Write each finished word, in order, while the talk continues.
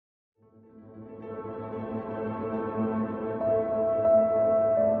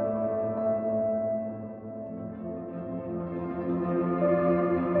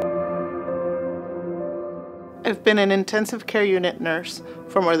I've been an intensive care unit nurse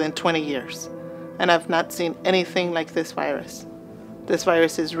for more than 20 years, and I've not seen anything like this virus. This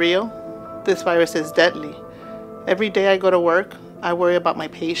virus is real. This virus is deadly. Every day I go to work, I worry about my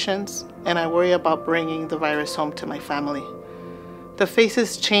patients, and I worry about bringing the virus home to my family. The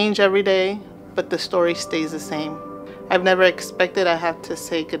faces change every day, but the story stays the same. I've never expected I have to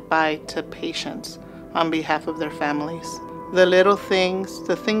say goodbye to patients on behalf of their families. The little things,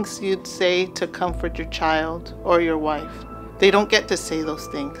 the things you'd say to comfort your child or your wife, they don't get to say those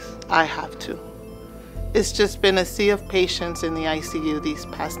things. I have to. It's just been a sea of patients in the ICU these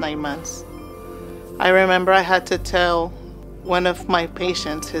past 9 months. I remember I had to tell one of my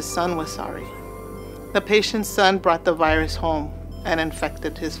patients his son was sorry. The patient's son brought the virus home and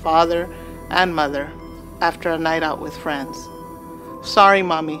infected his father and mother after a night out with friends. Sorry,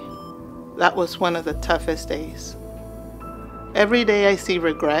 Mommy. That was one of the toughest days. Every day I see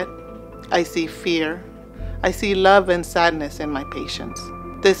regret, I see fear, I see love and sadness in my patients.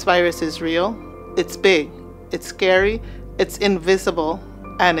 This virus is real, it's big, it's scary, it's invisible,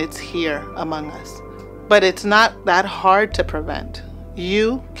 and it's here among us. But it's not that hard to prevent.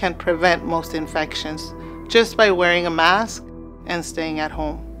 You can prevent most infections just by wearing a mask and staying at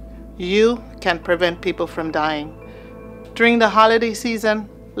home. You can prevent people from dying. During the holiday season,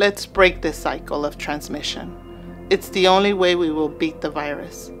 let's break this cycle of transmission. It's the only way we will beat the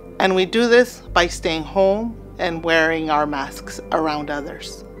virus. And we do this by staying home and wearing our masks around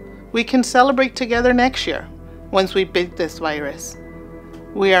others. We can celebrate together next year once we beat this virus.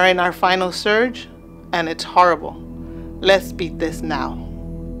 We are in our final surge, and it's horrible. Let's beat this now.